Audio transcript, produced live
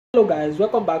Hello guys,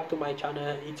 welcome back to my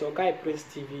channel. It's your guy Prince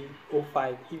TV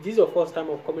 05. If this is your first time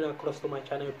of coming across to my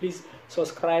channel, please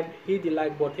subscribe, hit the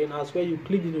like button, as well you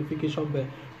click the notification bell.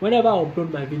 Whenever I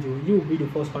upload my video, you will be the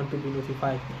first one to be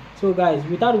notified. So guys,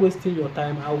 without wasting your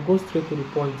time, I'll go straight to the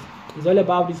point. It's all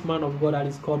about this man of God that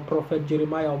is called Prophet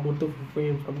Jerimeh Omoto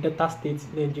Fufeyin from Delta State,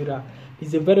 Nigeria.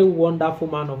 He's a very wonderful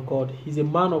man of God. He's a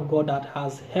man of God that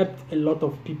has helped a lot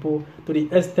of people to the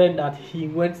extent that he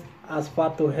went as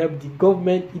far to help the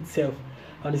government itself.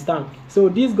 Understand? So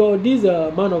this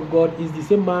man of God is the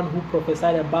same man who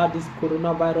prophesied about this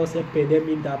coronavirus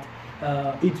epidemic that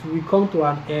it will come to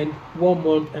an end 1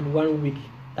 month and 1 week.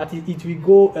 That is, it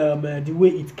will go the way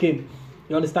it came.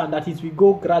 You understand? That it will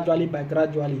go gradually by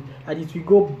gradually. That it will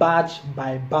go batch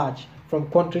by batch from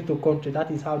country to country.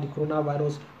 That is how the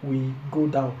coronavirus will go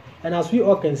down. And as we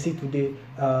all can see today,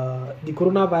 the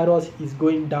coronavirus is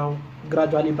going down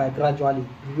gradually by gradually.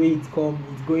 The way it comes,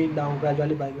 it's going down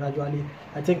gradually by gradually.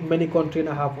 I think many countries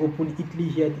now have opened. Italy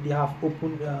here, they have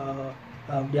opened.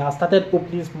 They have started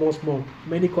opening small.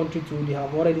 Many countries too, they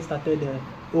have already started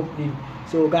opening.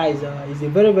 So guys, he's a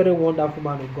very wonderful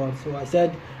man of God. So I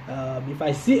said, if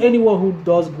I see anyone who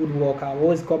does good work, I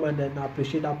always come and then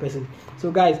appreciate that person.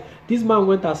 So guys, this man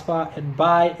went as far and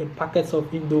buy a packets of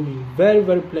Indomie,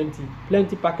 very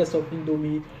plenty packets of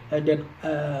Indomie, and then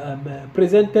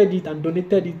presented it and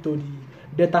donated it to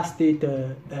the Delta State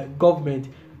government,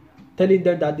 telling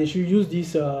them that they should use they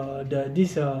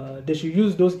should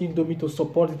use those Indomie to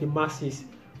support the masses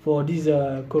for this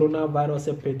coronavirus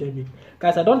epidemic.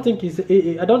 Guys, I don't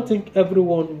think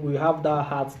everyone will have that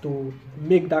heart to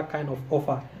make that kind of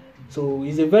offer. So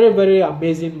he's a very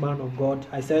amazing man of God.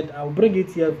 I said I'll bring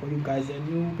it here for you guys, and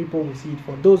you people will see it.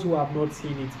 For those who have not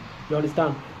seen it, you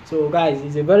understand? So guys,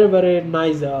 it's a very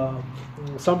nice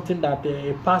something that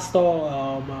a pastor,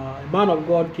 a man of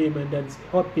God came and then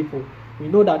helped people. We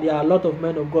know that there are a lot of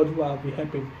men of God who have been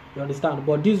helping, you understand,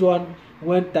 but this one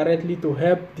went directly to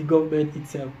help the government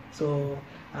itself. So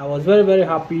I was very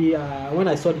happy when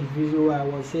I saw the video. I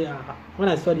was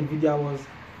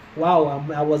wow,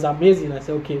 I was amazing. I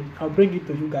said, okay, I'll bring it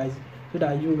to you guys so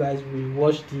that you guys will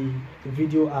watch the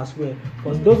video as well.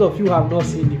 For those of you who have not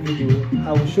seen the video,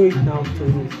 I will show it now to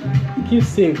you. Keep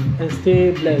safe and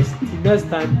stay blessed. Till next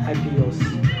time, I be yours.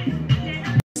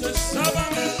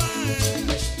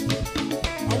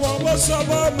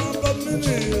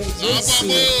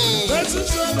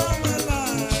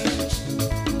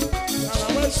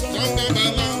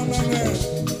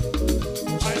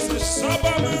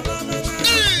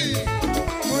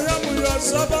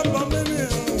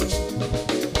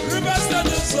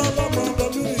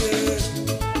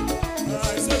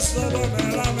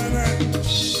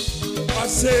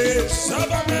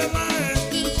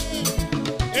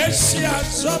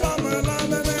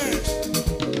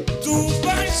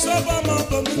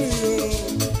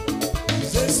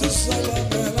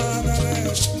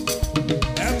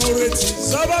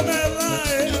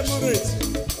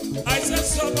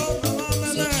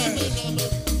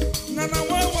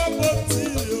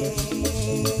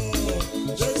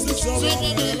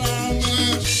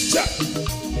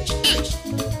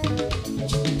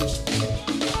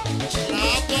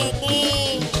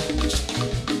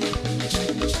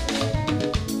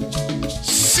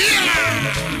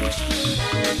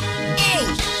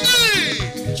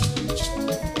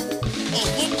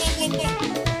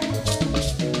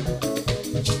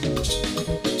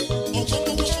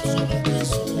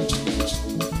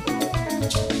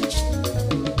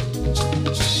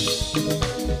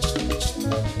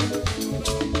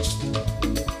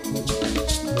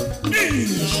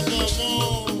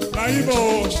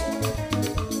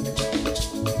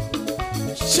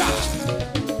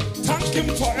 Thank him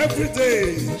for every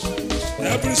day,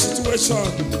 every situation.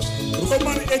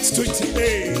 Romans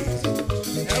 8:28.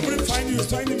 Every time you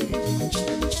find him,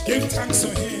 give thanks to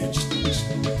him.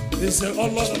 They say, oh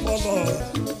Lord of all Lord,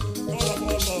 God of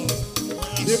all Lord.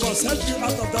 They must help you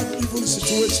out of that evil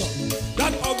situation,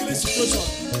 that ugly situation.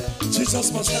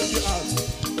 Jesus must help you out.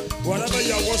 Whatever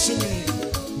you are watching me,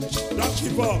 don't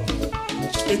give up.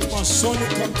 It must surely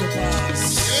come to pass.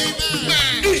 Amen.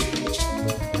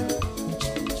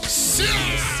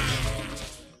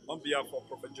 On behalf of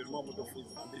Prophet Jerimeh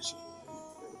Foundation,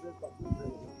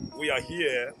 we are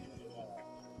here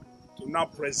to now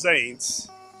present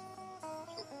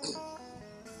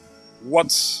what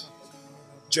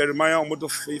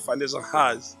Jerimeh Foundation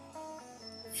has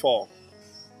for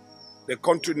the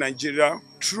country Nigeria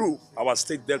through our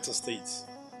state, Delta State,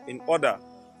 in order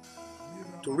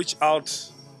to reach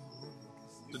out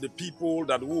to the people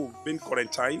that who've been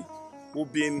quarantined,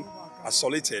 who've been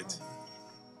isolated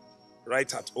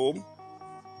right at home.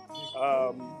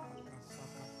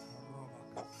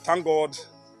 thank God,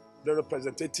 the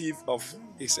representative of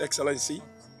His Excellency,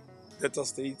 Delta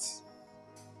State,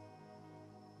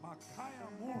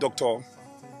 Dr.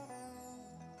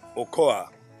 Okoa,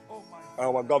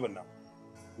 our governor,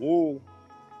 who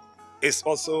is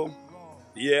also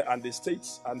here and the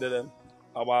states, and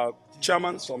our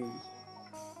chairman from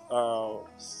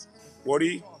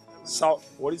Wari South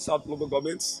local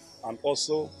governments, and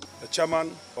also the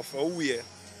chairman of Uwe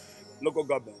local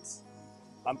governments,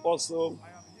 and also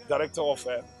director of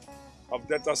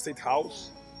Delta State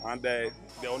House, and the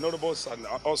honorables, and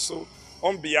also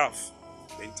on behalf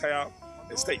of the entire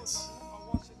states.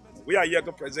 We are here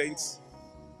to present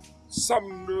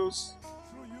some news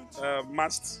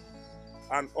masks,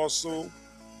 and also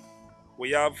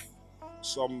we have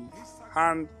some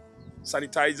hand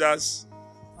sanitizers,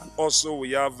 and also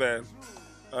we have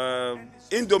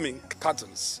Indomie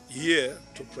cartons here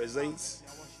to present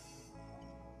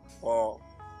for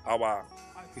our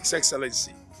His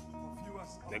Excellency.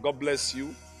 May God bless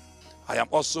you. I am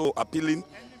also appealing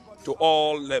to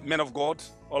all men of God,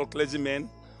 all clergymen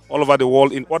all over the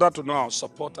world, in order to now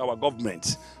support our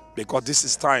government, because this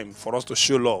is time for us to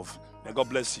show love. May God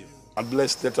bless you and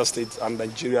bless Delta State and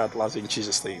Nigeria at last, in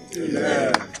Jesus' name.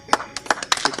 Amen.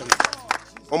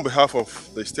 On behalf of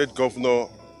the state governor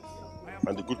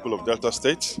and the good people of Delta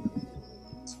State,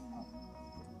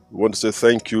 we want to say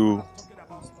thank you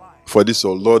for this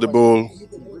laudable,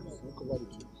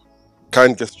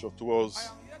 kind gesture towards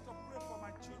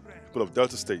the people of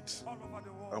Delta State,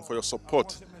 and for your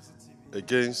support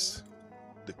against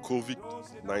the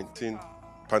COVID-19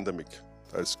 pandemic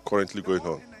that is currently going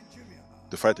on,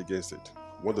 the fight against it.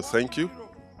 We want to thank you.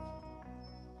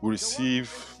 We receive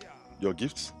your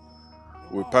gifts.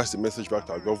 We pass the message back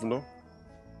to our governor,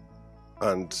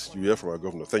 and you hear from our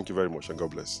governor. Thank you very much, and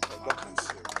God bless.